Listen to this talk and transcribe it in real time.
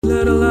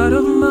little light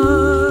of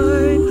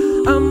mine,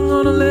 I'm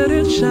gonna let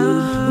it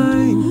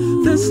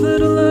shine. This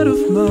little light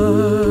of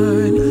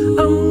mine,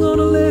 I'm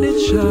gonna let it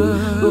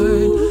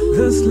shine.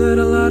 This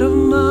little light of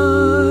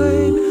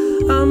mine,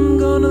 I'm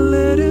gonna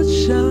let it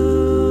shine.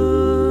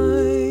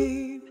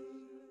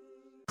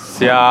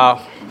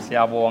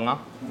 Siyabonga.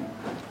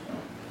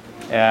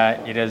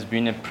 It has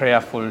been a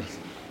prayerful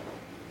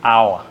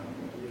hour.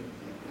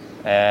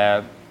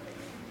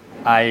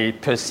 I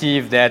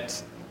perceive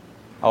that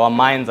our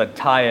minds are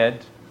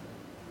tired.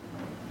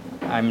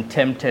 I'm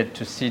tempted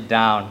to sit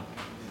down.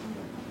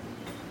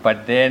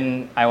 But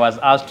then I was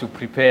asked to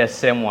prepare a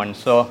sermon,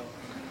 so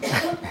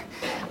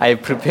I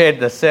prepared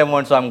the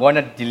sermon, so I'm going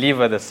to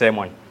deliver the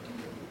sermon.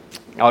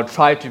 I'll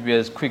try to be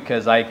as quick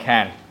as I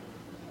can.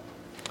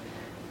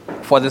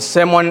 For the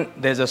sermon,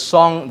 there's a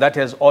song that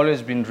has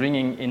always been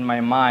ringing in my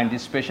mind,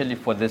 especially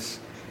for this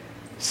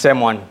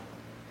sermon.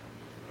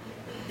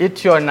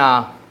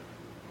 Ityona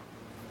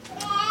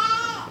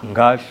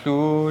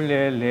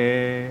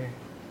ngahlulele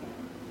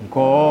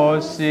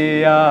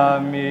Nkosi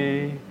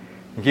yami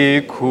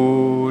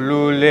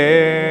ngikhulule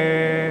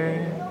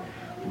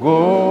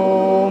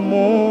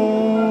ngomuntu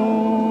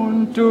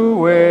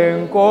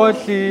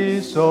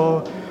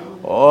wenkohliso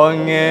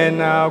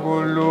ongena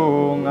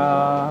kulunga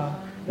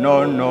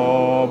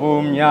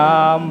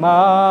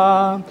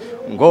nonobumnyama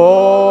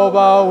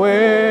ngoba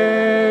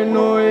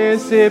wenu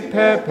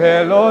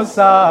isiphephelo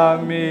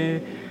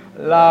sami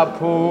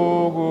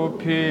lapho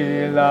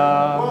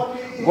kuphila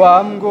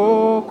kwami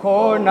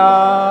kukhona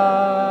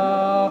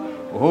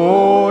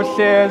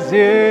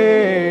uhlezi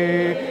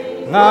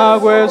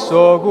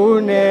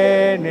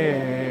ngakwesokunene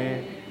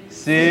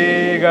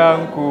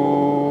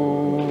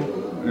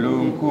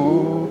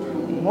sikaNkulunkulu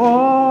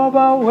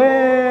ngoba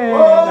wena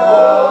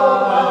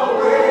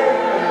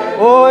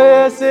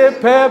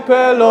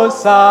oyisiphephelo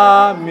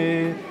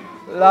sami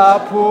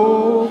lapho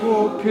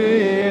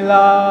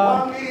kuphila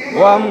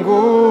kwami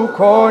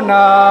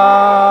kukhona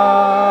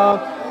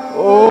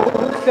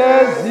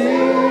uhlezi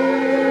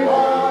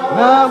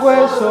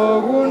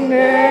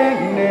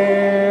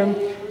ngakwesokunene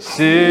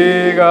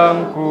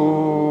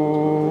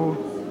sikaNkulunkulu.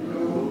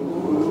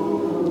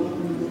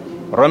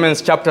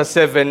 Romans chapter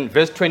 7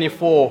 verse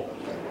 24.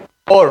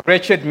 Oh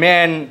wretched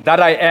man that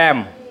I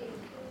am,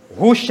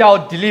 who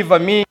shall deliver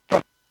me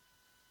from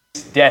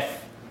this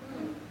death?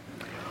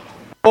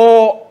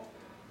 Oh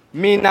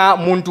mina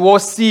muntu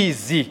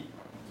wosizi,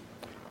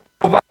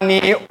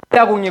 ubani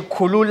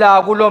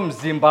uyakungikhulula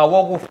kulomzimba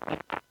wokufa.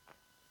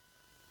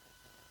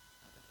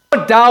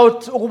 No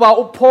doubt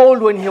Paul,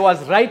 when he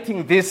was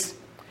writing this,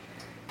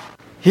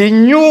 he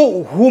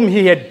knew whom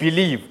he had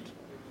believed.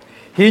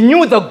 He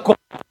knew the God.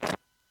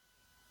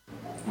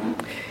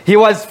 He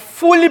was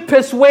fully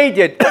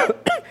persuaded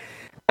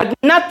that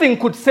nothing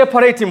could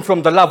separate him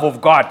from the love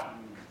of God.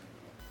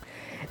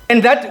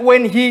 And that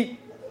when he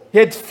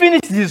had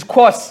finished his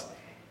course,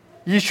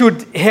 he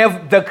should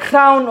have the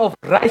crown of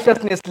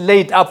righteousness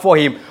laid up for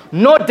him.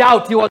 No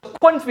doubt he was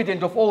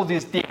confident of all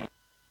these things.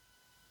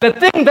 The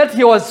thing that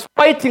he was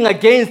fighting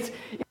against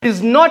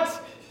is not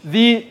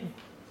the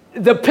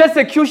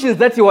persecutions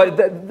that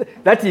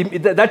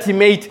he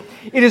made.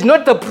 It is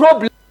not the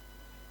problem.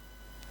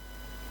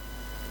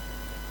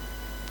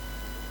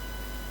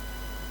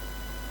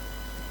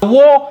 The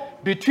war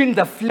between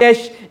the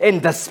flesh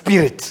and the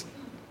spirit.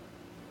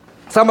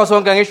 So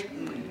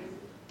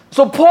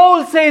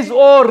Paul says,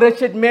 "Oh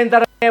wretched man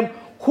that I am,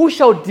 who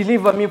shall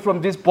deliver me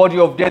from this body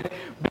of death?"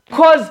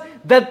 Because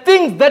the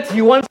things that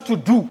he wants to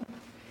do,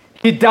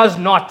 he does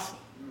not.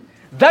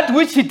 That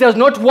which he does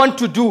not want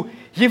to do,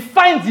 he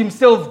finds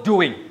himself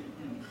doing.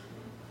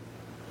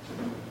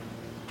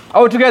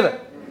 Are we together?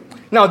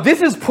 Now,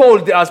 this is Paul,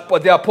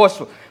 the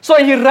apostle. So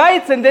he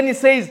writes and then he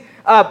says,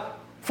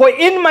 "For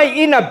in my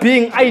inner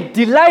being, I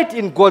delight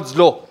in God's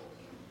law.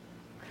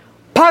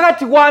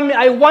 Phakathi kwami,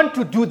 I want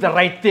to do the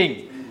right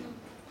thing.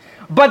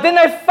 But then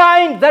I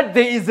find that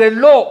there is a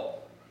law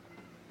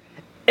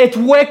at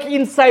work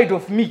inside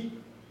of me.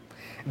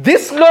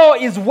 This law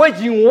is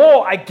waging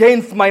war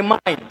against my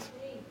mind.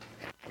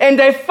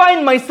 And I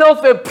find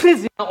myself a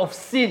prisoner of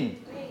sin."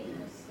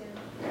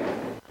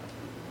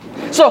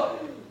 So,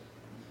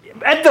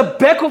 at the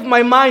back of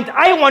my mind,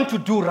 I want to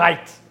do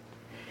right.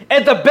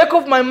 At the back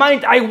of my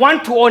mind, I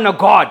want to honor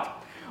God.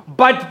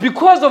 But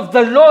because of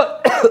the law,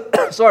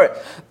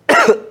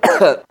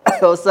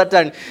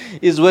 Satan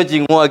is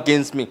waging war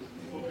against me.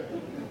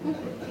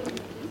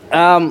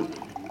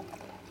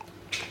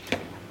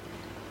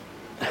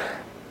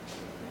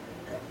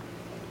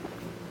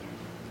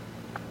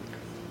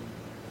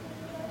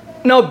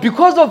 Now,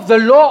 because of the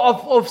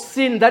law of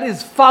sin that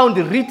is found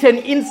written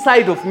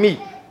inside of me,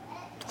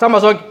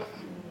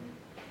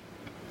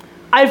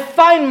 I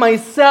find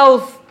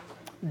myself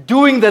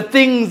doing the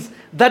things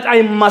that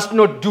I must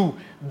not do,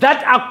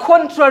 that are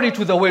contrary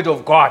to the word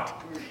of God.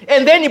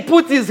 And then he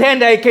puts his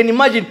hand, I can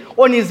imagine,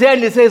 on his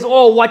hand, he says,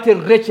 "Oh, what a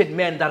wretched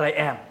man that I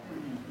am.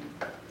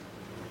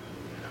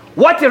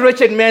 What a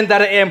wretched man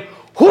that I am.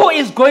 Who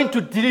is going to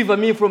deliver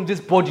me from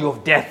this body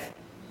of death?"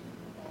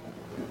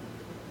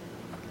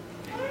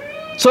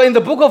 So in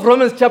the book of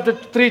Romans chapter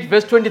 3,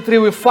 verse 23,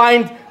 we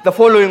find the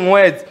following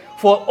words: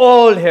 for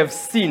all have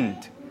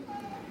sinned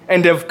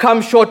and have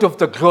come short of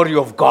the glory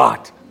of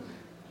God.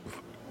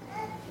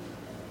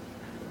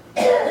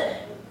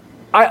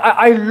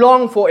 I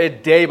long for a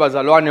day,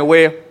 Bazalwane,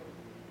 where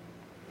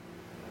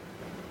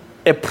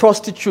a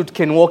prostitute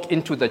can walk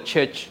into the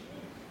church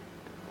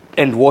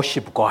and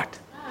worship God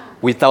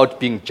without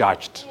being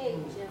judged.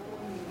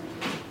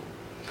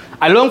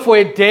 I long for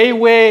a day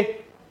where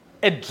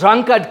a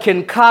drunkard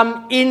can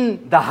come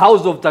in the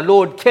house of the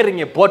Lord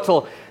carrying a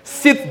bottle,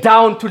 sit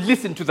down to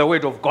listen to the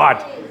word of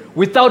God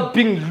without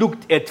being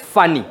looked at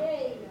funny.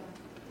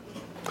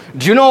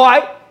 Do you know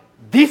why?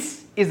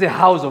 This is a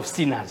house of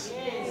sinners.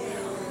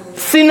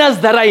 Sinners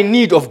that are in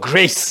need of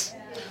grace.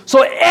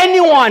 So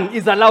anyone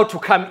is allowed to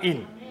come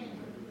in.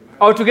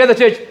 All together,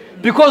 church.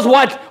 Because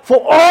what? For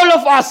all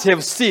of us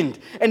have sinned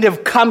and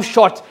have come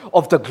short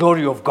of the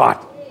glory of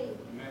God.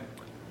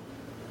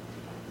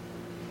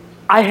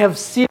 I have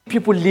seen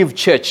people leave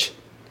church.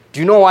 Do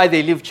you know why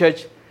they leave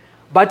church?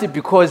 But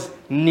because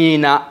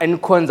Nina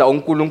and Konza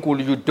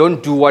unkulunkulu, you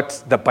don't do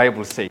what the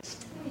Bible says.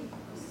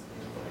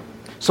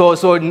 So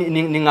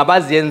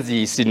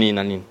ningabazienzi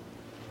sinina nini.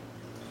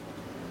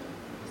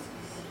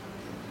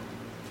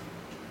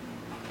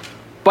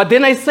 But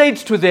then I said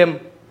to them,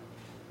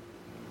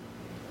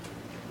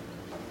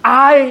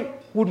 I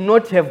would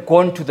not have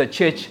gone to the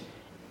church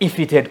if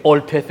it had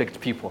all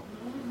perfect people.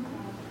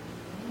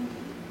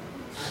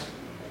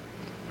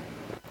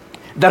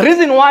 The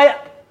reason why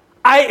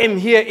I am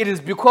here, it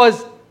is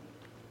because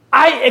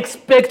I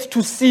expect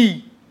to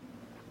see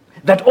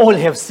that all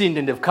have sinned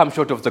and have come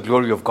short of the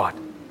glory of God.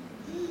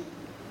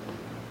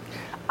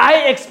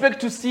 I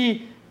expect to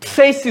see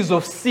traces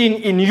of sin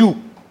in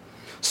you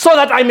so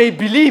that I may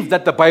believe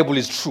that the Bible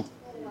is true.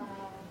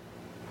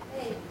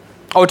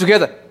 All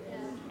together.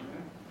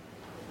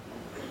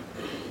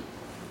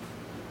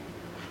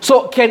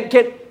 So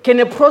can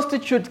a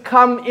prostitute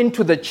come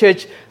into the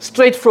church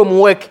straight from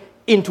work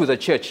into the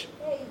church?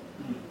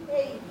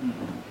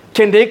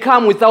 Can they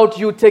come without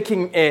you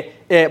taking a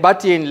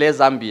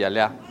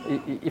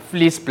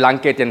fleece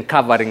blanket and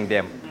covering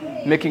them,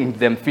 making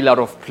them feel out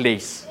of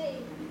place?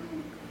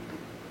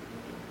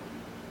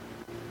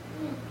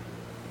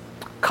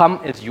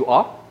 Come as you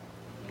are,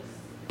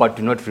 but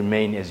do not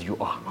remain as you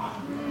are.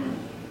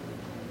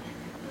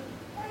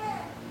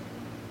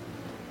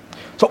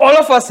 So all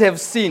of us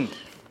have sinned.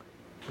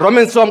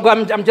 Romans, so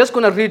I'm just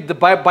going to read the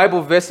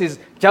Bible verses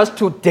just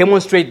to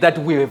demonstrate that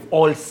we have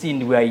all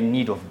sinned. We are in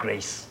need of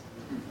grace.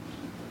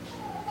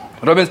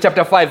 Romans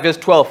chapter 5, verse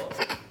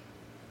 12.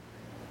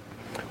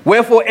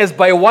 Wherefore, as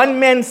by one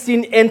man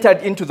sin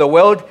entered into the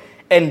world,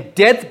 and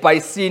death by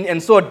sin,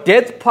 and so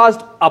death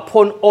passed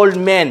upon all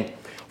men,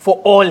 for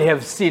all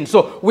have sinned.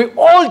 So we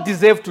all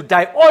deserve to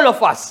die, all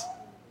of us.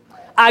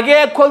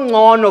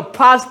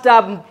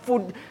 Pastor,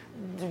 food,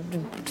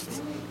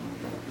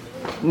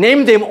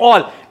 name them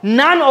all.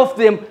 None of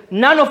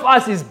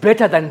us is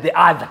better than the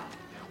other.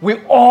 We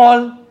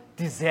all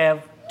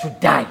deserve to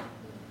die.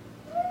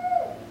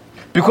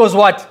 Because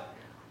what?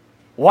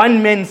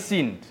 One man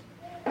sinned,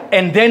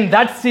 and then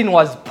that sin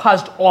was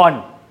passed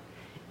on.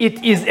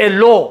 It is a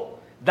law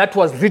that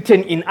was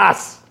written in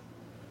us,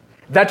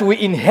 that we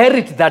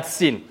inherit that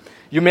sin.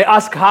 You may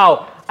ask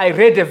how. I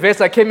read a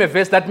verse, I came a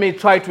verse that may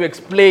try to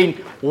explain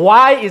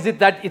why is it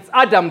that it's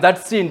Adam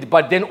that sinned,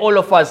 but then all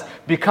of us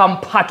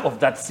become part of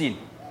that sin.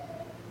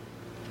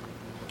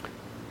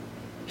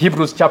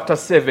 Hebrews chapter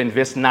 7,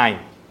 verse 9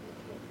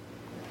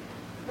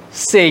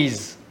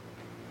 says,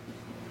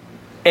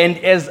 and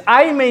as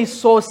I may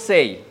so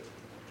say,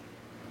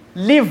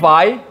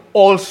 Levi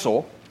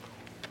also,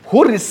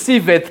 who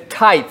receiveth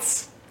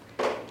tithes,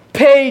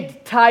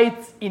 paid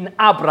tithes in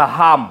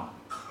Abraham.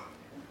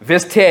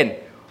 Verse 10,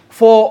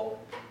 for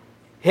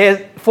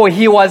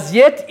he was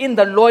yet in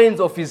the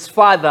loins of his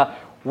father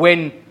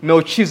when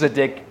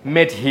Melchizedek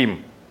met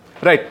him.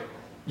 Right.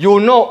 You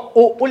know,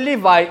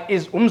 Levi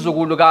is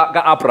umzukulu ka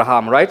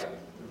Abraham, right?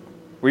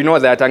 We know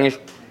that.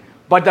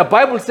 But the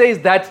Bible says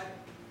that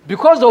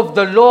because of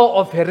the law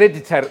of the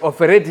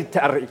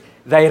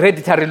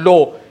hereditary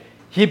law,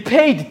 he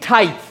paid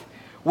tithe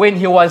when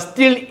he was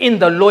still in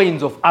the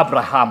loins of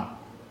Abraham.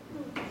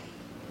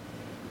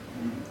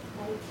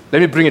 Let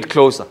me bring it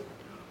closer.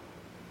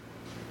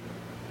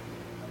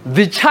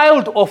 The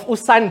child of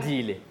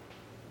Usandile,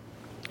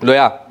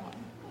 lawyer,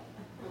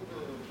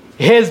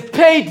 has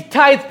paid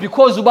tithe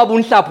because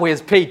Ubabun Shapo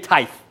has paid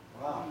tithe.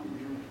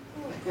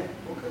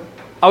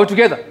 Are we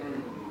together?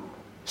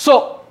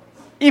 So,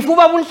 if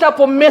Ubabun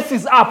Shapo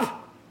messes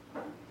up,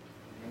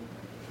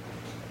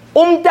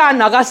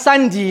 Umdana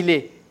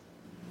Sandile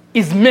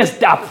is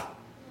messed up.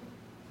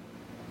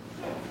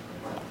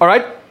 All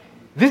right?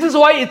 This is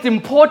why it's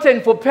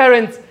important for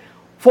parents,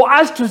 for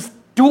us to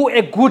do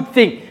a good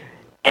thing,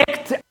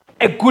 act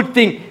a good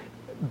thing,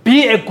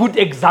 be a good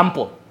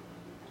example,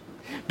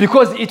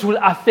 because it will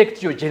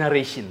affect your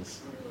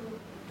generations.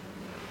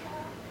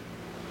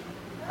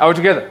 Are we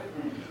together?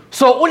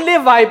 So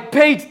Levi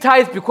paid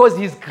tithe because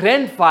his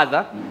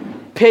grandfather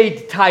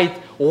paid tithe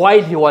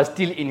while he was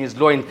still in his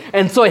loins.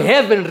 And so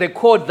heaven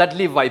records that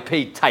Levi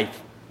paid tithe.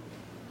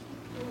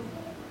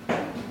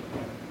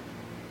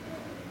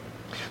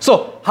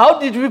 So how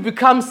did we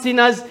become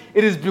sinners?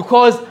 It is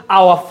because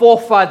our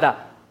forefather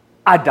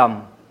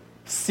Adam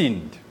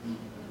sinned.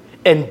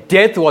 And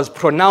death was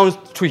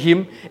pronounced to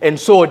him, and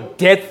so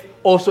death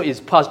also is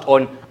passed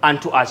on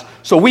unto us.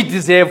 So we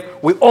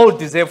all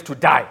deserve to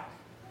die.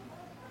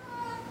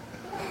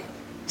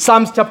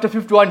 Psalms chapter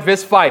 51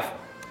 verse 5.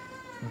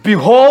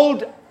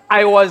 Behold,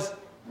 I was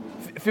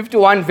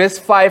 51 verse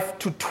 5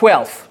 to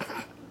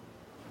 12.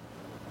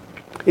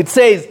 It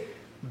says,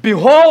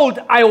 behold,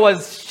 I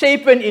was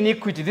shapen in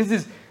iniquity.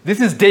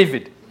 This is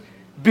David.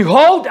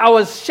 Behold, I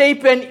was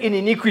shapen in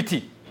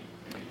iniquity,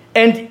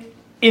 and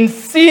in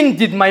sin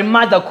did my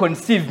mother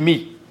conceive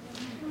me.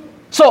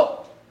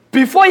 So,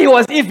 before he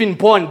was even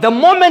born, the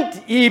moment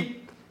he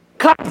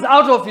comes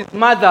out of his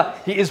mother,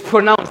 he is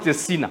pronounced a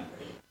sinner.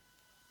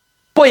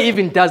 Before he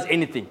even does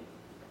anything.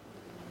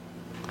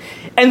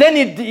 And then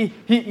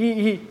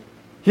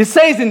he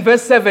says in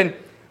verse 7,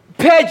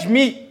 purge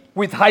me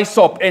with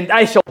hyssop, and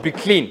I shall be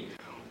clean.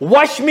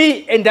 Wash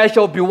me, and I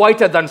shall be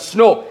whiter than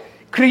snow.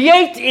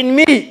 Create in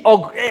me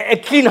a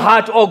clean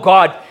heart, O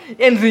God,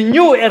 and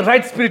renew a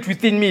right spirit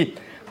within me.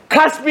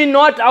 Cast me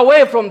not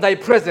away from thy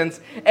presence,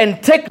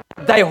 and take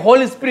thy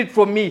Holy Spirit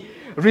from me.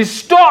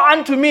 Restore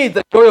unto me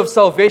the joy of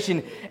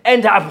salvation,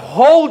 and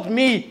uphold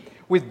me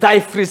with thy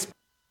free spirit.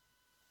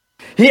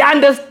 He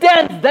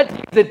understands that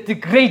he is a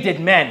degraded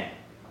man.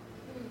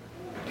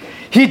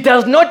 He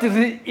does not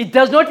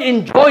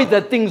enjoy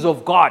the things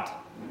of God.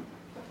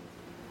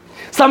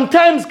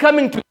 Sometimes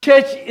coming to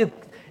church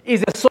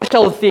is a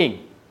social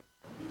thing.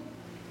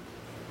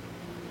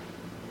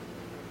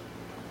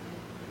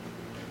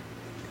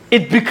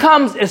 It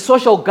becomes a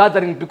social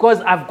gathering because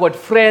I've got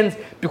friends,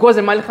 because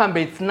in Malakhambe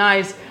it's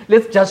nice,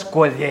 let's just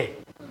go there.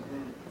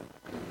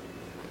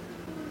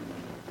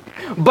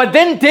 But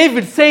then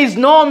David says,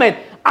 no man,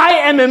 I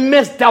am a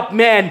messed up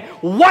man.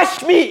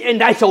 Wash me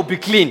and I shall be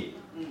clean.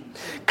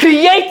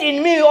 Create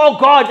in me, O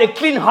God, a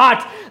clean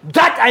heart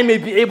that I may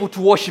be able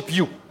to worship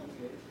you.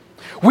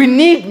 We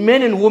need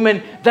men and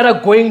women that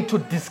are going to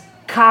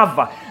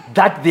discover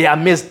that they are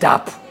messed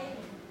up.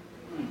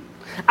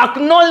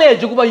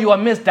 Acknowledge that you are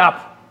messed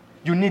up.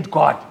 You need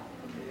God.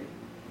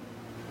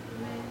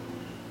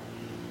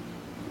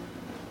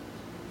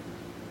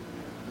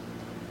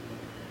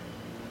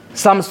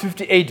 Psalms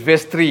 58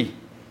 verse 3.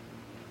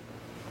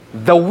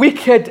 The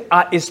wicked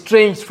are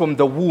estranged from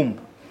the womb.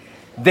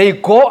 They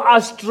go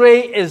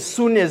astray as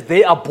soon as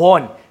they are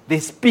born. They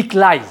speak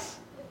lies.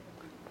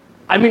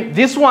 I mean,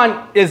 this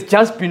one has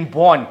just been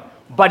born,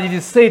 but it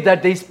is said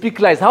that they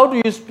speak lies. How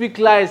do you speak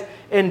lies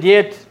and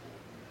yet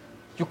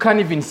you can't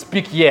even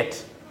speak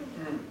yet?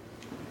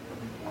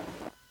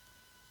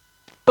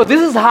 So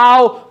this is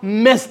how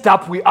messed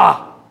up we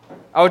are.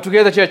 Are we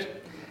together, church?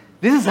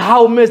 This is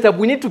how messed up.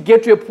 We need to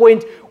get to a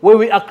point where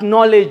we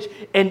acknowledge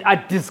and are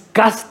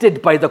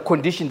disgusted by the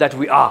condition that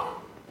we are.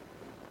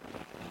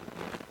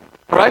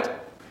 Right?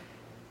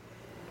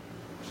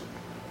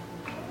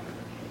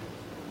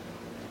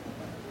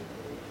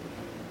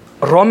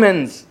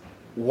 Romans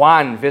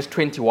 1 verse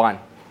 21.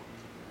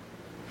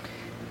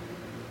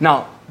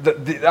 Now,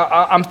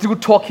 I'm still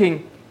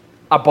talking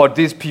about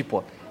these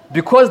people.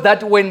 Because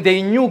that when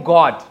they knew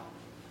God,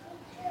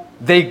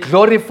 they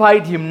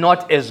glorified him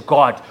not as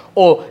God,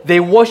 or they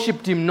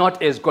worshipped him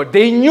not as God.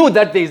 They knew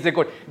that there is a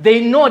God.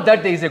 They know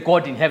that there is a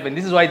God in heaven.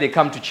 This is why they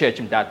come to church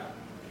and that.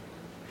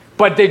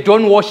 But they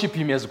don't worship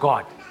him as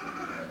God,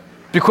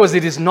 because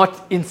it is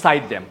not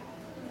inside them.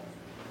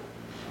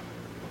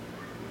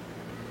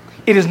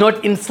 It is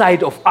not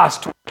inside of us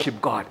to worship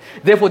God.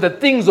 Therefore, the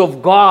things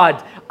of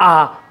God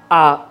are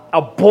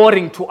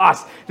boring to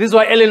us. This is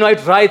why Ellen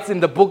White writes in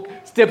the book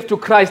Steps to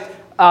Christ,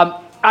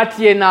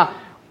 Atiena,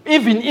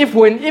 even if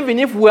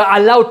we're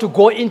allowed to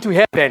go into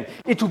heaven,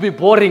 it will be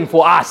boring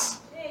for us.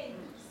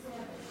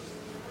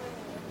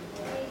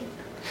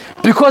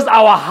 Because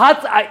our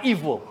hearts are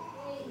evil.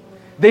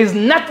 There is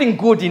nothing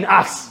good in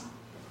us.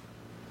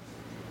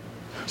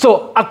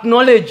 So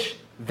acknowledge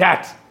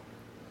that.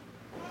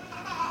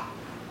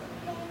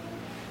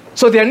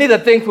 So they are neither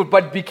thankful,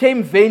 but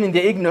became vain in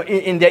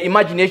their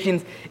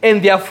imaginations,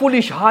 and their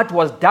foolish heart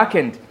was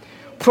darkened.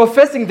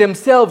 Professing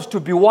themselves to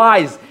be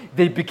wise,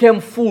 they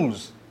became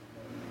fools,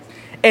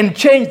 and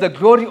changed the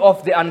glory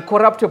of the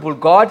uncorruptible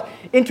God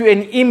into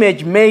an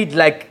image made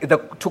like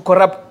to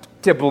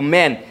corruptible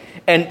men,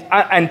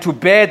 and to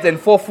birds and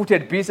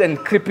four-footed beasts and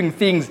creeping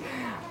things.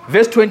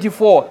 Verse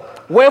 24,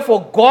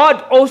 wherefore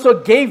God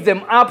also gave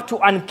them up to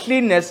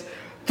uncleanness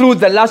through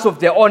the lust of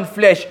their own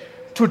flesh,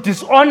 to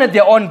dishonor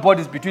their own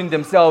bodies between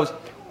themselves,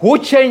 who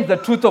changed the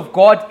truth of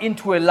God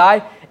into a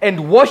lie,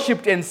 and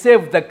worshipped and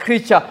served the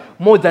creature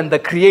more than the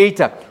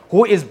Creator,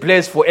 who is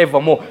blessed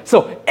forevermore.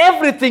 So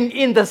everything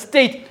in the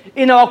state,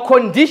 in our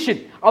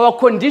condition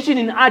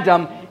in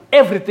Adam,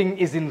 everything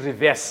is in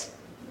reverse.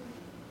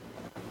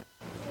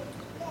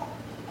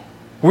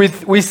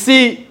 We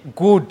see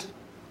good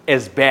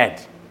as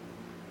bad.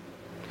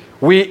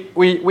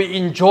 We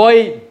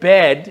enjoy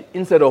bad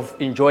instead of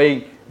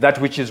enjoying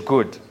that which is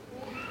good.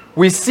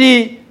 We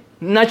see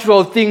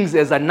natural things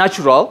as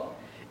unnatural,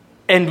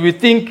 and we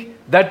think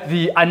that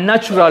the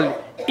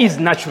unnatural is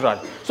natural.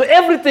 So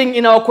everything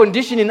in our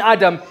condition in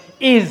Adam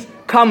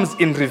comes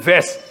in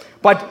reverse.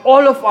 But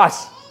all of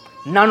us,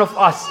 none of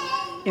us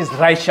is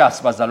righteous,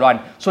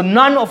 Bazalwan. So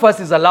none of us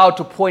is allowed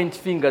to point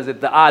fingers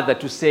at the other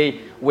to say,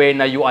 when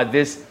you are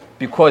this,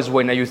 because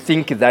when you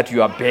think that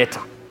you are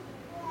better.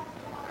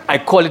 I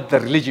call it the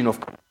religion of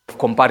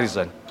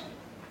comparison.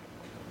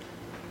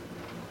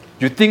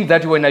 You think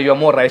that when you are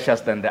more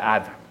righteous than the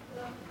other.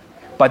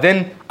 But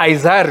then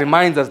Isaiah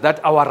reminds us that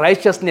our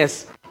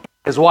righteousness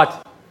is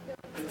what?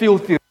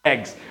 Filthy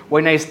rags.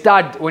 When I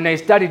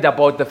studied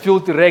about the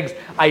filthy rags,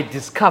 I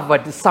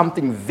discovered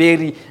something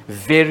very,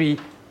 very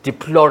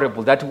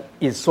deplorable that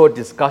is so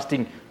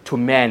disgusting to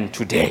man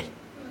today.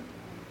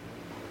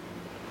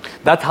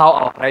 That's how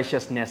our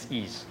righteousness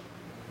is.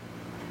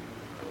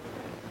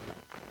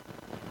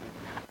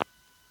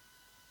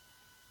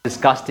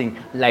 Disgusting,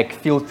 like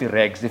filthy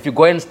rags. If you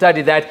go and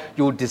study that,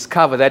 you'll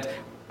discover that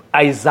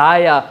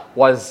Isaiah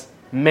was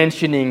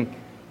mentioning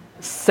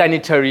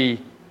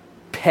sanitary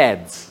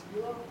pads.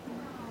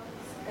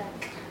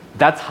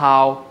 That's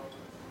how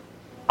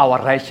our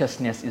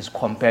righteousness is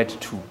compared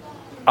to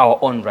our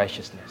own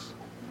righteousness.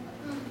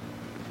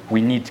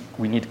 We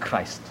need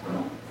Christ.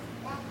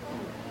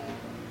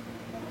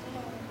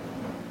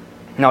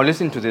 Now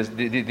listen to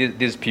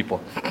these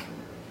people.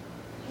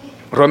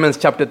 Romans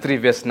chapter 3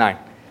 verse 9.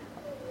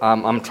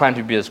 I'm trying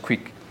to be as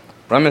quick.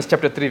 Romans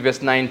chapter 3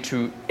 verse 9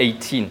 to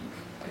 18.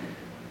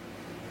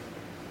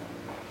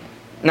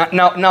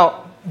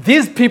 Now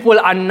these people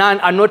are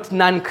not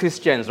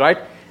non-Christians, right?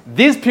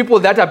 These people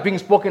that are being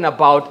spoken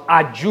about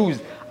are Jews,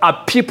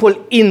 are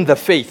people in the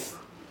faith.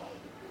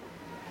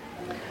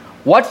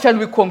 What shall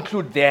we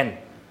conclude then?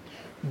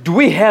 Do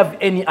we have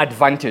any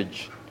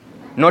advantage?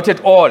 Not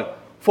at all.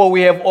 For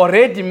we have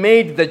already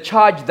made the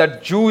charge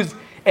that Jews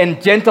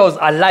and Gentiles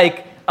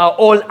alike are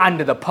all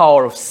under the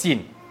power of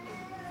sin.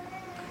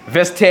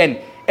 Verse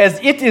 10, as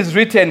it is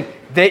written,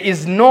 there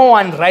is no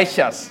one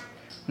righteous,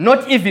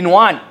 not even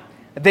one.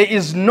 There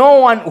is no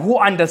one who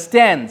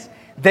understands.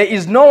 There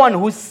is no one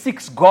who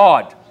seeks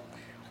God.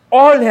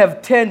 All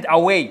have turned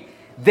away.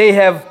 They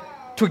have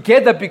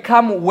together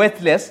become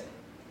worthless.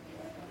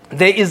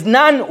 There is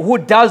none who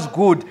does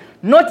good,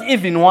 not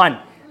even one.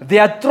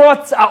 Their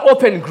throats are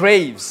open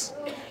graves.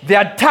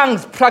 Their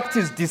tongues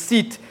practice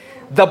deceit.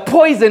 The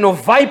poison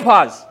of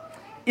vipers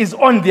is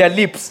on their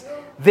lips.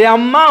 Their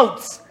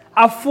mouths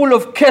are full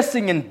of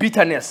cursing and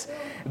bitterness.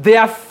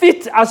 Their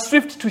feet are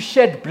swift to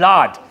shed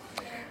blood.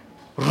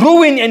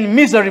 Ruin and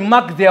misery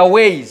mark their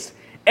ways,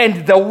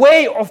 and the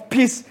way of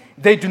peace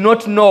they do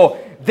not know.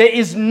 There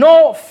is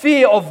no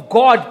fear of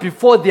God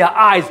before their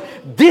eyes.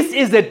 This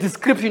is a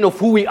description of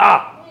who we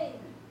are.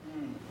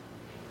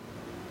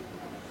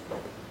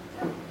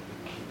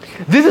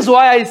 This is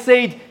why I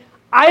said,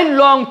 I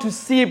long to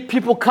see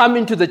people come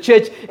into the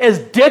church as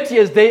dirty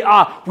as they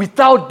are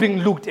without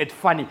being looked at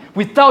funny,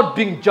 without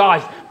being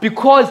judged.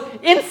 Because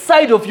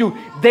inside of you,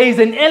 there is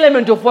an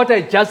element of what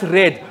I just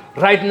read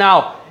right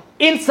now.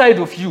 Inside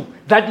of you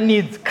that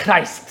needs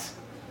Christ.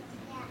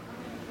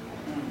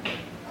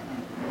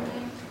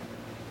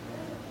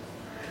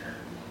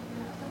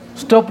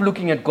 Stop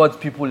looking at God's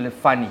people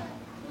funny.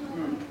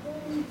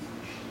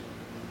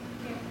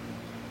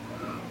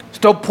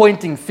 Stop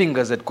pointing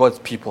fingers at God's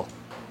people.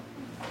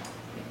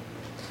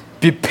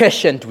 Be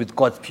patient with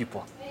God's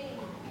people.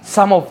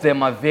 Some of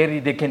them are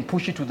they can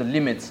push you to the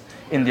limits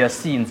in their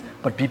sins,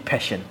 but be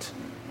patient.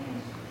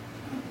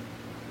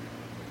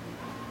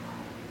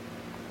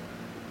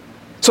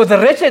 So the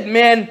wretched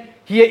man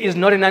here is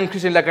not a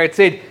non-Christian, like I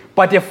said,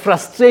 but a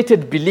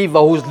frustrated believer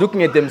who's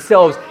looking at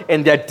themselves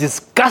and they're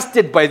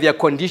disgusted by their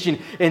condition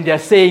and they're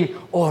saying,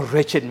 oh,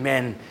 wretched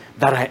man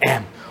that I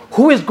am.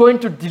 Who is going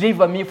to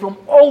deliver me from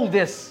all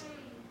this?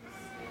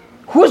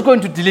 Who is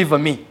going to deliver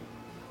me?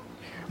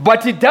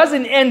 But it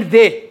doesn't end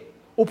there.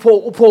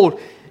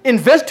 Uphold. In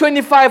verse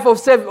 25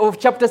 of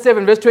chapter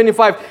 7, verse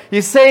 25,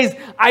 he says,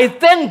 I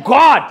thank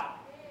God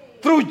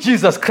through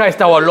Jesus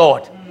Christ our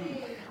Lord.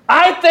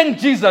 I thank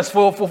Jesus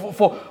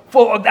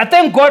I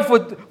thank God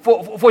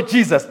for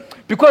Jesus.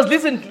 Because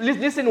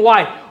listen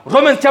why.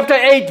 Romans chapter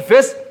 8,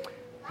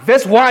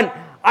 verse 1.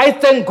 I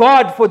thank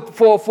God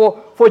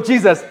for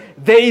Jesus.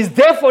 There is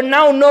therefore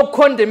now no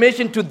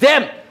condemnation to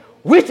them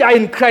which are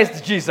in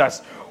Christ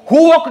Jesus,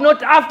 who walk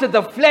not after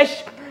the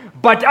flesh,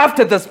 but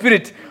after the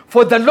Spirit.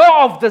 For the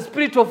law of the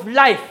Spirit of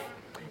life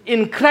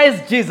in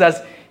Christ Jesus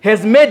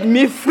has made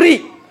me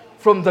free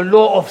from the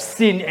law of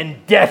sin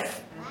and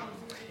death.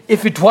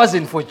 If it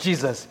wasn't for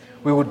Jesus,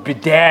 we would be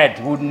dead.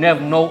 We would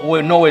never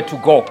know nowhere to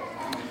go.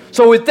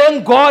 So we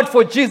thank God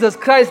for Jesus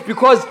Christ,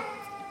 because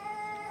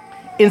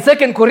in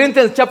 2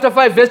 Corinthians chapter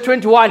 5, verse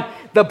 21,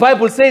 the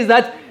Bible says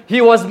that he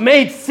was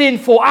made sin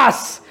for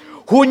us,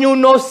 who knew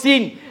no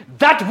sin,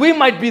 that we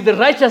might be the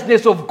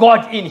righteousness of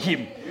God in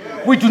him.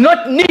 We do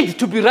not need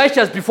to be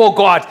righteous before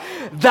God.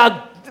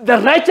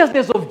 The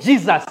righteousness of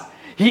Jesus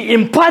He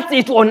imparts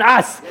it on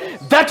us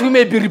that we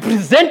may be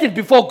represented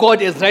before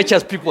God as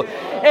righteous people.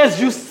 As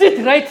you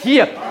sit right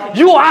here,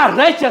 you are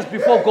righteous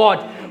before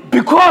God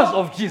because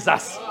of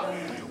Jesus.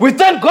 We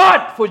thank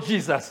God for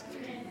Jesus.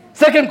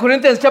 2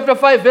 Corinthians chapter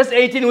 5 verse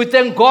 18, we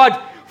thank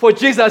God for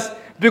Jesus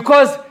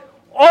because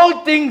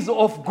all things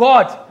of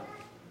God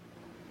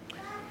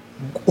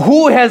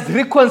who has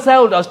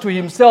reconciled us to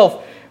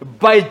himself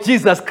by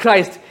Jesus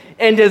Christ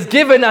and has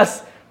given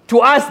us to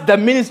us the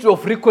ministry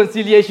of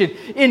reconciliation.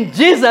 In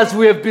Jesus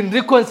we have been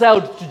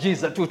reconciled to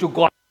Jesus, to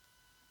God.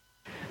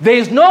 There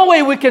is no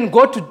way we can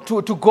go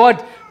to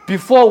God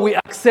before we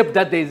accept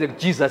that there is a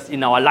Jesus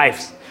in our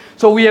lives.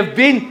 So we have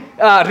been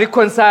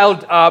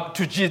reconciled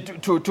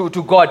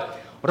to God.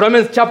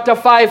 Romans chapter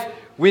 5,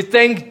 we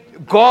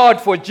thank God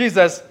for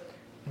Jesus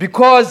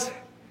because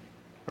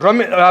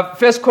Romans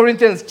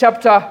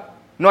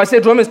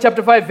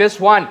chapter 5 verse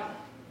 1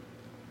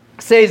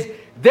 says,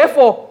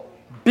 therefore,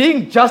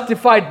 being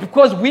justified,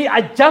 because we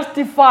are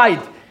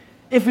justified.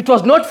 If it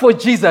was not for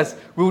Jesus,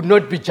 we would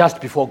not be just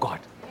before God.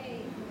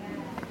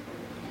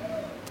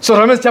 So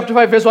Romans chapter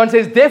 5 verse 1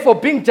 says, therefore,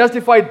 being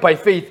justified by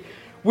faith,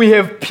 we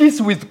have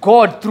peace with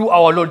God through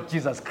our Lord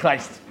Jesus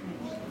Christ.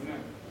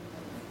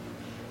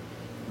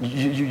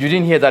 You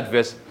didn't hear that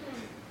verse?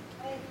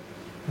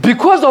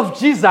 Because of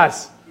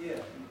Jesus,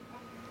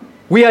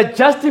 we are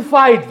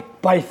justified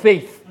by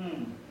faith.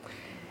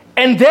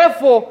 And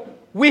therefore,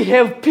 we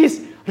have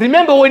peace.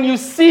 Remember, when you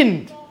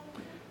sinned,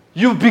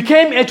 you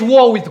became at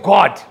war with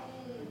God.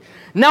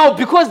 Now,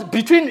 because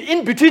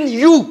in between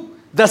you,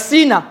 the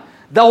sinner,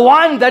 the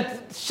one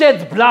that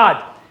sheds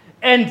blood,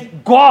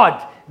 and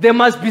God, there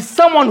must be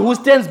someone who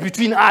stands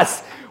between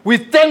us. We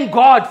thank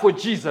God for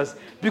Jesus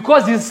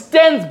because he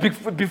stands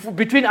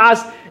between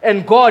us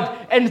and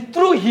God, and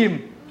through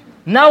him,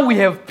 now we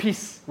have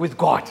peace with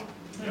God.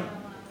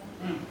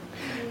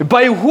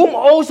 By whom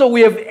also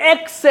we have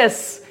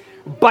access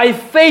by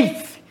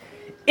faith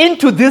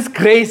into this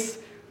grace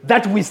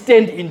that we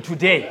stand in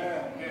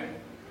today.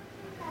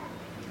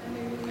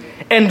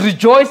 And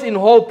rejoice in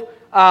hope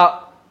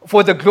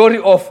for the glory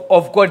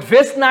of God.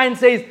 Verse 9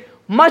 says,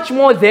 much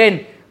more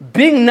then,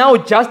 being now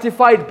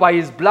justified by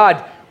his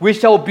blood, we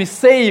shall be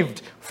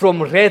saved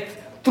from wrath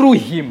through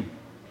him.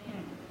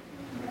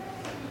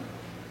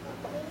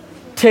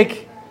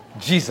 Take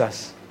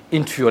Jesus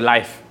into your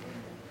life.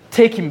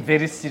 Take him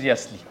very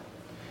seriously.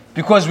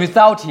 Because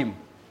without him,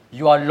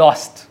 you are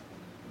lost.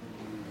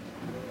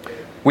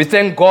 We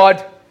thank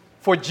God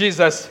for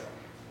Jesus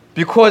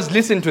because,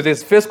 listen to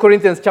this, 1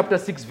 Corinthians chapter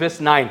 6 verse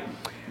 9.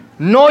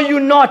 Know you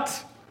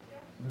not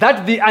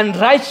that the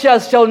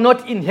unrighteous shall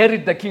not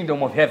inherit the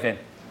kingdom of heaven?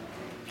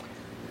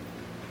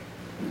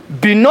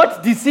 Be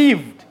not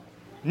deceived,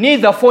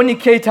 neither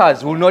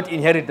fornicators will not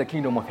inherit the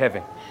kingdom of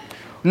heaven.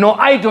 Nor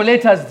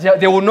idolaters,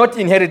 they will not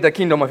inherit the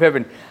kingdom of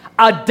heaven.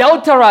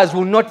 Adulterers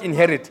will not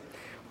inherit.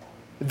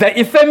 The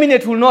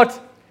effeminate will not.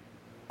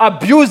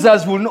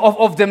 Abusers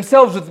of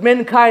themselves with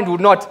mankind will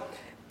not.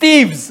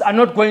 Thieves are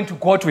not going to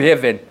go to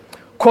heaven.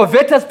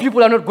 Covetous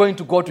people are not going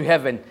to go to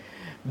heaven.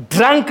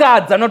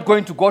 Drunkards are not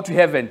going to go to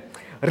heaven.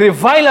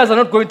 Revilers are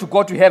not going to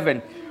go to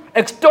heaven.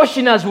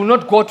 Extortioners will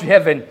not go to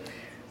heaven.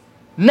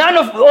 None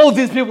of all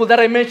these people that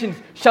I mentioned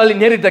shall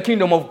inherit the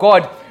kingdom of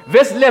God.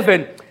 Verse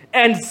 11,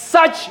 and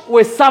such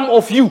were some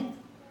of you.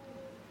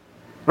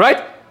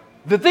 Right?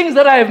 The things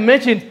that I have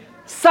mentioned,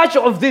 such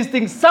of these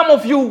things, some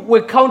of you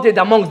were counted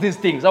amongst these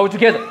things. Are we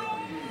together?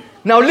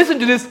 Now listen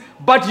to this.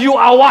 But you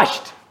are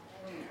washed.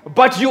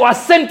 But you are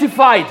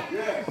sanctified.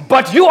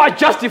 But you are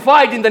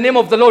justified in the name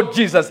of the Lord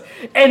Jesus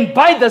and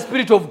by the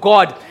Spirit of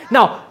God.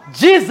 Now,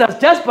 Jesus,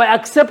 just by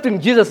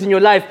accepting Jesus in your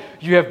life,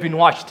 you have been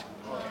washed.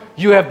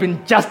 You have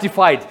been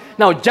justified.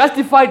 Now,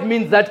 justified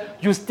means that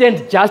you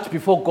stand just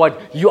before God.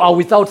 You are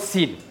without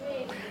sin.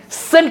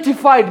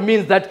 Sanctified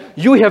means that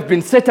you have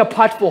been set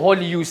apart for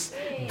holy use.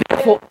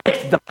 Therefore,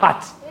 act the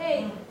part.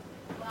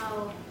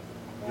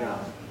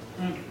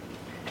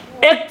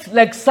 Act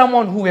like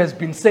someone who has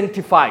been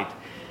sanctified.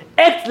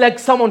 Act like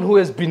someone who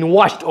has been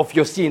washed of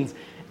your sins.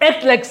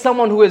 Act like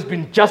someone who has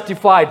been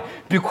justified,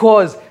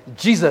 because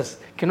Jesus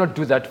cannot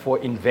do that for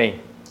in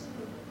vain.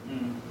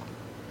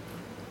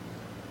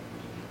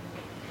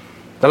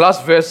 The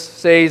last verse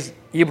says,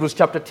 Hebrews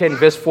chapter 10,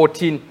 verse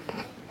 14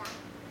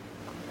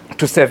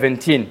 to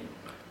 17.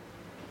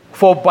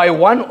 For by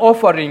one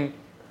offering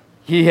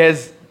he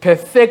has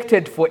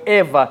perfected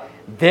forever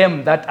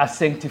them that are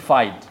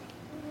sanctified.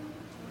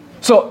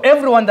 So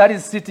everyone that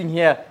is sitting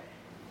here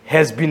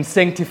has been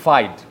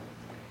sanctified.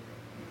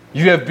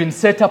 You have been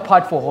set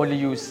apart for holy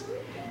use.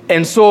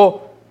 And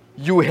so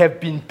you have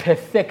been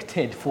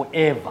perfected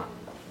forever.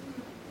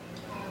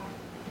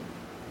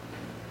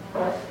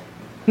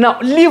 Now,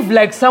 live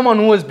like someone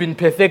who has been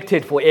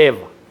perfected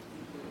forever.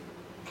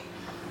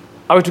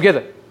 Are we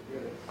together?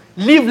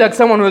 Live like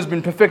someone who has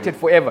been perfected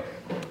forever,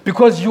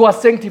 because you are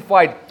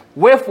sanctified.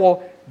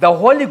 Wherefore, the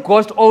Holy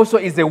Ghost also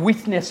is a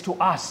witness to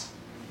us.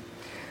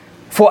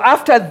 For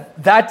after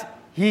that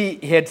he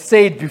had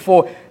said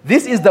before,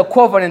 this is the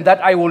covenant that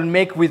I will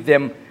make with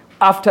them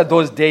after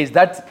those days.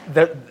 That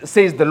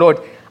says the Lord.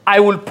 I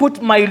will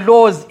put my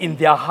laws in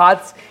their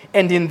hearts,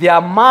 and in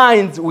their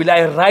minds will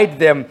I write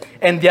them,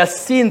 and their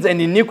sins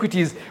and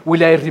iniquities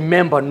will I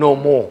remember no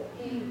more.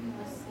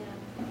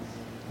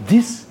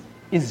 This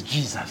is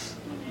Jesus.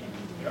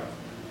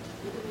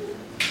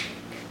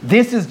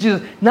 This is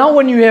Jesus. Now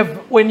when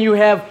you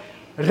have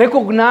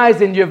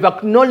recognized and you have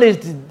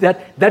acknowledged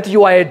that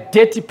you are a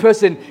dirty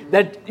person,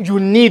 that you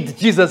need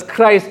Jesus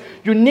Christ,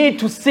 you need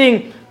to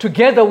sing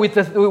together with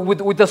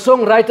the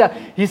songwriter.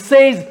 He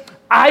says,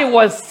 I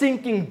was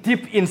sinking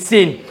deep in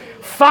sin,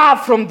 far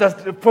from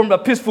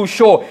the peaceful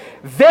shore,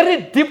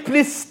 very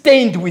deeply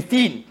stained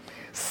within,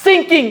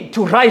 sinking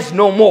to rise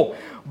no more.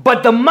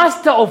 But the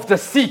master of the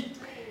sea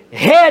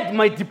heard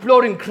my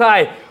deploring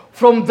cry.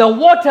 From the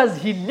waters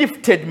he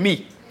lifted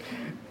me.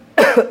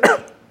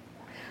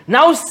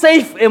 Now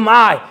safe am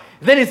I.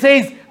 Then he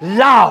says,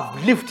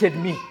 love lifted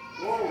me.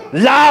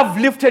 Love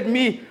lifted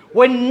me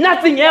when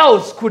nothing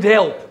else could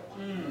help.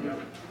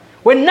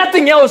 When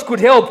nothing else could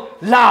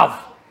help, love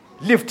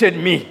lifted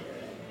me.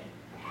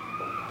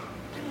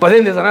 But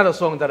then there's another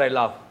song that I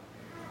love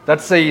that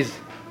says,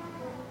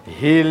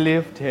 he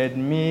lifted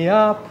me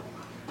up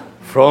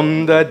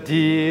from the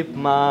deep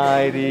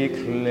mighty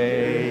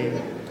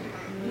clay,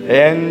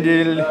 and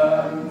he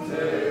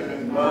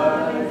planted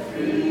my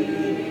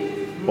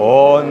feet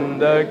on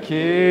the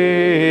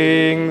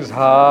King's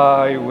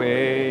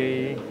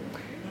highway.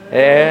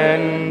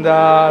 And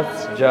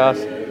that's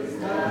just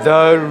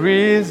the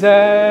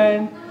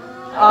reason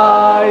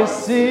I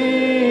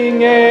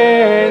sing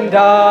and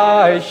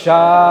I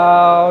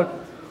shout,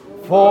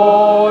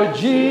 for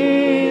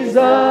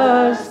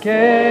Jesus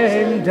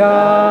came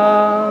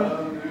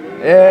down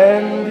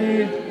and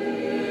he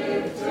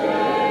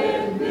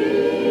lifted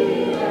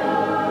me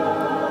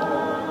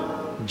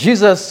up.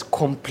 Jesus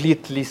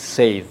completely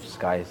saves,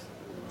 guys.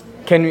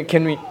 Can we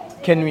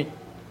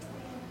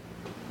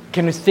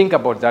think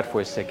about that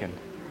for a second?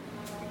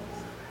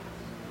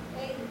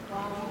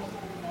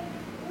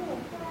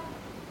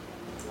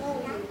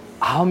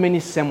 How many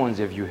sermons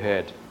have you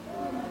heard?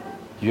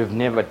 You have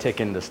never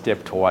taken the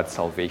step towards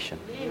salvation.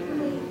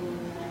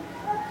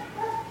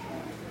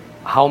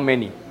 How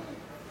many?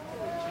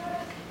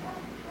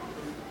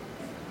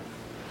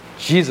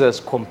 Jesus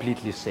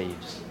completely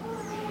saves.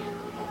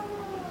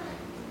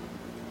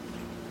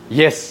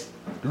 Yes,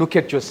 look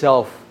at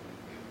yourself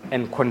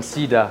and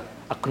consider,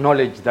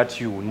 acknowledge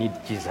that you need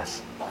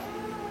Jesus.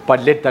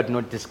 But let that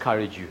not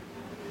discourage you.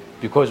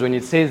 Because when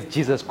it says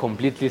Jesus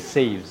completely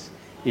saves,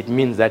 it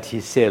means that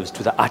he saves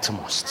to the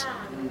uttermost.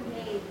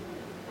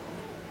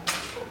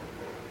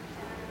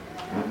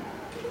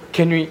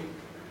 Can we,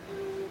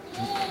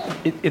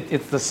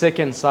 it's the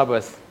second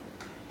Sabbath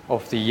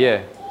of the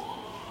year.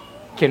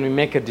 Can we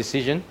make a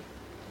decision?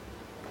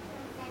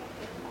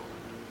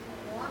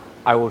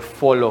 I will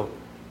follow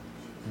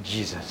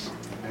Jesus.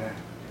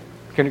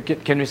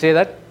 Can you say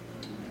that?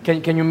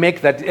 Can you make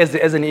that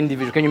as an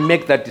individual? Can you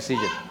make that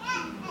decision?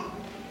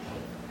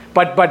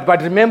 But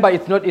remember,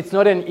 it's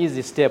not an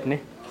easy step, ne?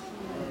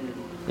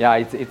 Yeah,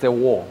 it's a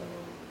war.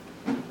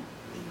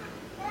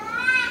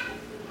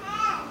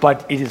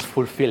 But it is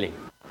fulfilling.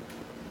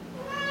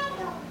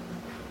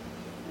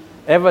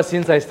 Ever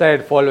since I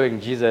started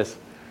following Jesus,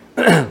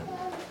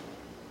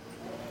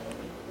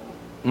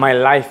 my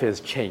life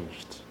has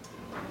changed.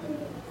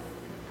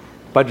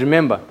 But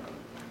remember,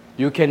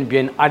 you can be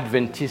an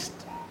Adventist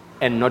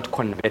and not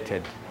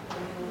converted.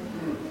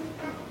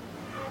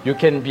 You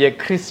can be a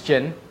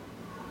Christian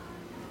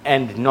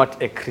and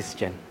not a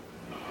Christian.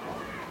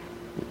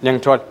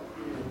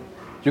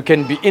 You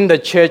can be in the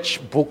church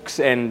books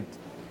and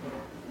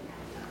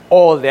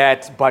all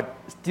that, but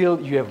still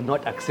you have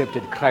not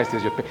accepted Christ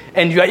as your parent.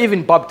 And you are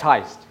even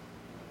baptized.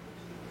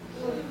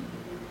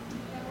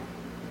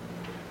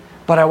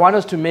 But I want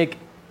us to make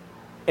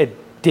a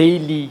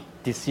daily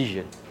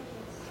decision.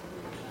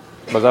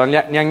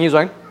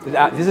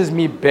 This is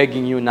me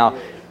begging you now.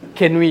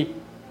 Can we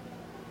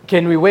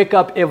wake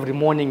up every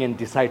morning and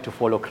decide to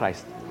follow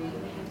Christ?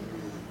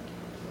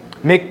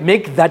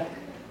 Make that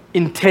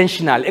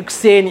intentional.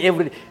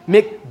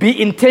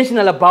 Be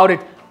intentional about it.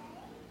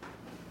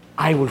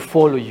 I will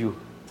follow you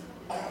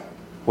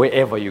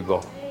wherever you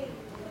go.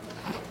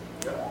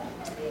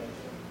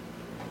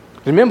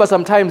 Remember,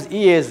 sometimes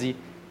the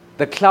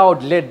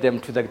cloud led them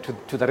to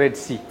the Red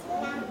Sea.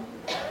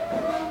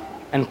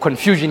 And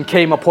confusion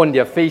came upon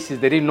their faces.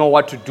 They didn't know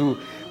what to do.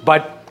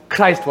 But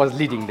Christ was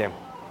leading them.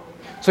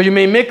 So you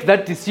may make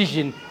that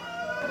decision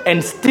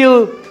and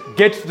still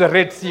get to the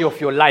Red Sea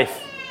of your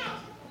life.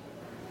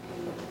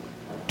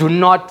 Do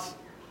not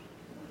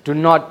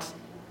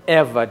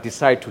ever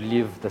decide to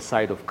leave the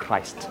side of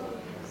Christ.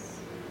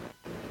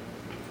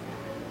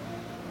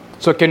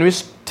 So can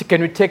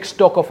we take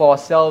stock of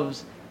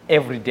ourselves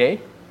every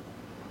day?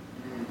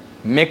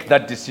 Make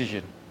that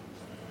decision.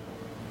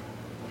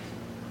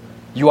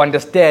 You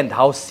understand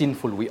how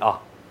sinful we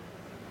are.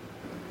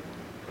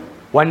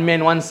 One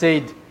man once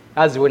said,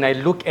 as when I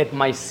look at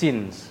my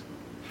sins,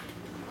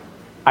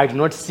 I do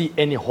not see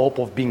any hope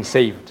of being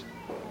saved.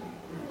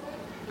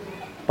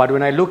 But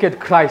when I look at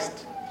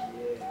Christ,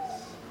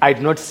 I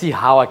do not see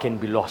how I can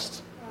be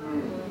lost.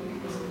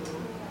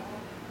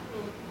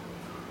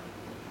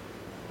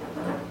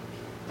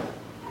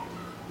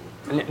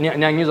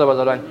 Niyangizwa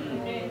bazalwane?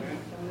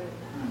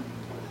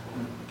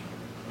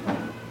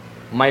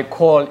 My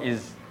call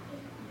is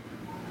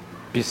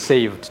be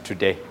saved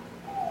today.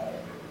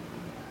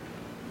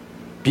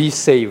 Be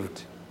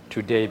saved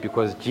today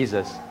because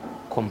Jesus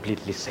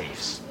completely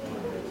saves.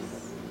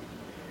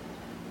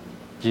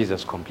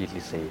 Jesus completely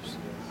saves.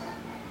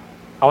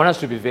 I want us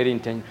to be very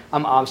intentional.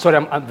 I'm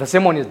sorry, the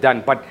sermon is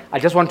done, but I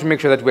just want to make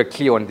sure that we're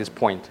clear on this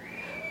point.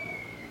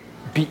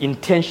 Be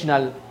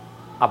intentional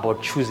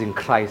about choosing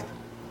Christ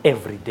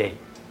every day.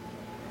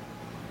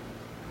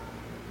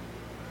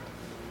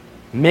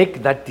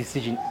 Make that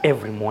decision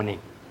every morning.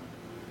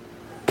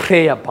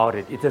 Pray about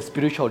it. It's a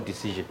spiritual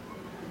decision.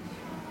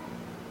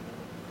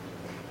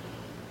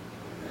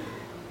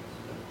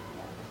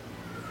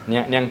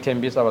 Yes.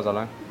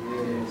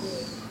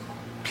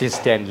 Please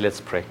stand,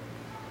 let's pray.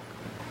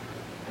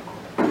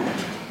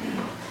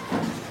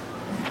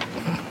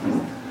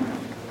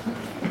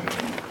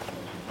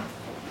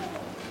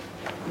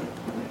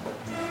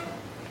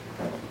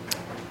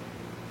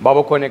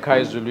 Baba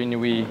Konekai Zulwini,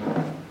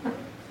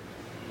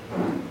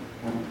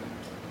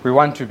 we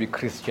want to be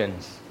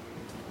Christians.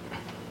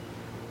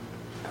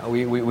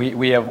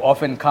 We have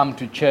often come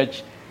to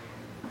church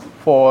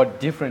for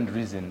different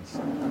reasons.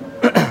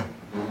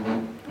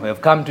 We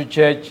have come to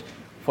church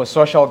for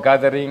social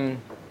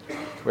gathering.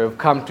 We have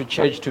come to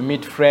church to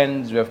meet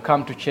friends. We have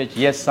come to church,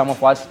 yes, some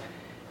of us,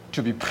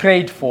 to be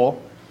prayed for,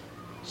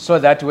 so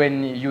that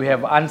when you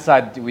have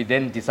answered, we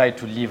then decide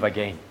to leave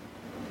again.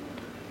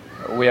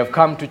 We have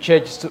come to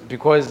church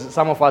because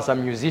some of us are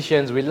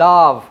musicians. We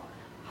love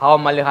how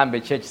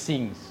Malihambe Church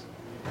sings.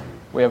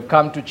 We have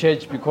come to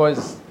church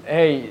because,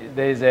 hey,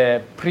 there's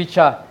a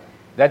preacher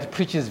that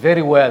preaches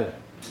very well.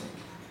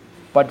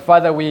 But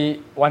Father,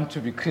 we want to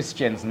be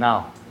Christians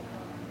now.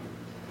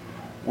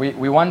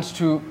 We want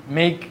to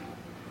make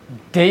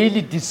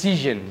daily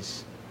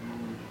decisions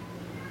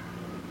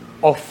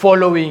of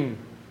following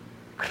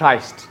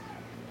Christ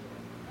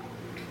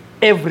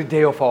every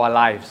day of our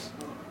lives.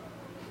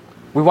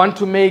 We want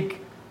to make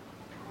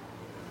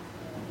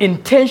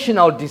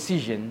intentional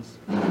decisions.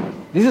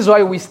 This is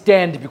why we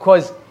stand,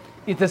 because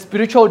it's a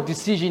spiritual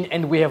decision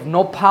and we have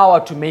no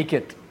power to make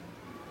it.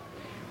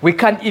 We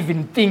can't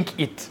even think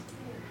it.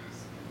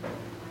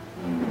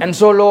 And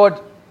so, Lord,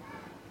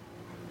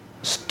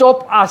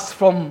 stop us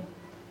from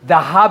the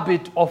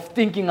habit of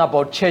thinking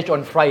about church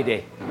on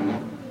Friday.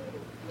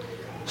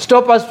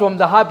 Stop us from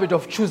the habit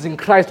of choosing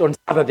Christ on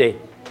Saturday.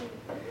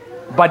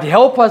 But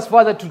help us,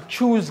 Father, to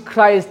choose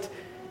Christ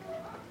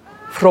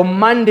from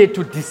Monday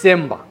to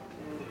December,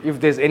 if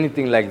there's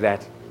anything like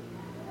that.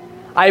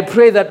 I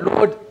pray that,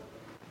 Lord,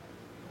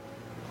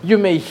 you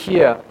may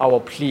hear our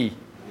plea.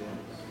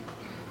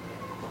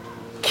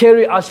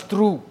 Carry us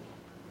through.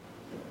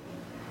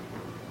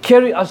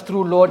 Carry us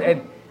through, Lord,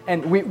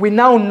 and we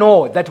now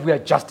know that we are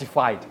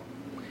justified.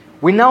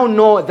 We now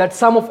know that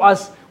some of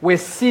us were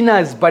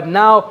sinners, but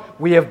now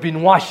we have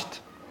been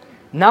washed.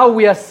 Now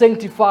we are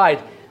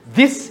sanctified.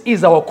 This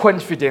is our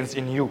confidence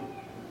in you.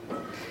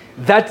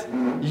 That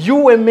you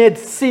were made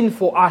sin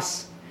for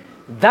us,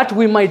 that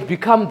we might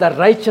become the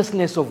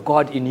righteousness of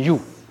God in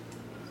you.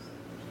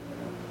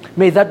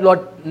 May that,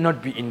 Lord,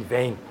 not be in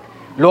vain.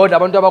 Lord,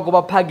 abantu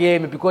abakuba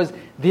phakeme, because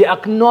they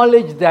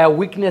acknowledge their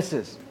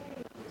weaknesses.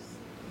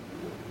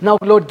 Now,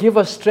 Lord, give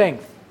us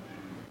strength.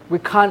 We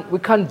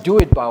can't do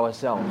it by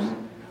ourselves.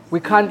 We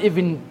can't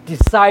even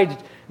decide.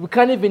 We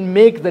can't even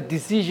make the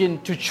decision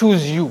to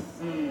choose you.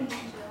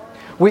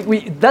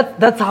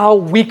 That's how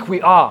weak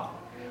we are.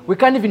 We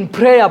can't even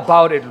pray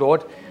about it,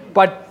 Lord.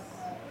 But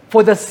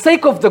for the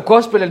sake of the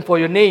gospel and for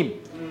your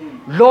name,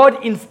 Lord,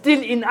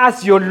 instill in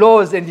us your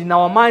laws and in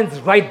our minds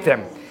write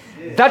them,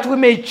 that we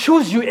may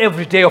choose you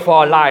every day of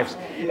our lives.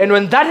 And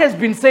when that has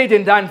been said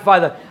and done,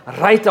 Father,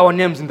 write our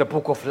names in the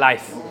book of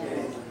life.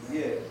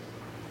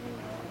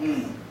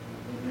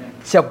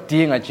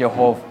 Siyakudinga,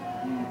 Jehovah.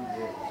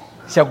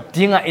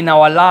 Siyakudinga in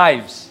our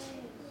lives.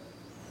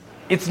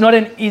 It's not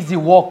an easy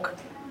walk.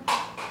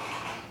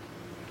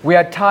 We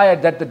are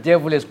tired that the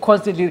devil has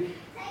constantly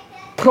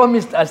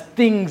promised us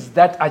things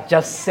that are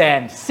just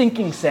sand,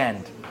 sinking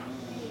sand.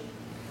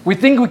 We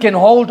think we can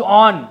hold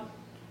on,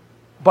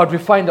 but we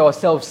find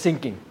ourselves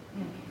sinking.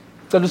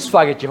 So let's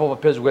forget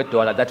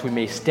Jehovah that we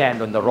may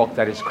stand on the rock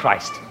that is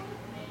Christ.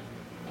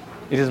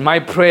 It is my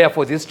prayer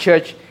for this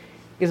church.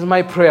 It is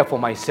my prayer for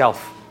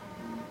myself.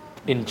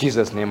 In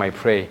Jesus' name I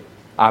pray.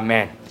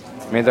 Amen.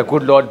 May the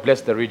good Lord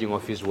bless the reading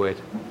of his word.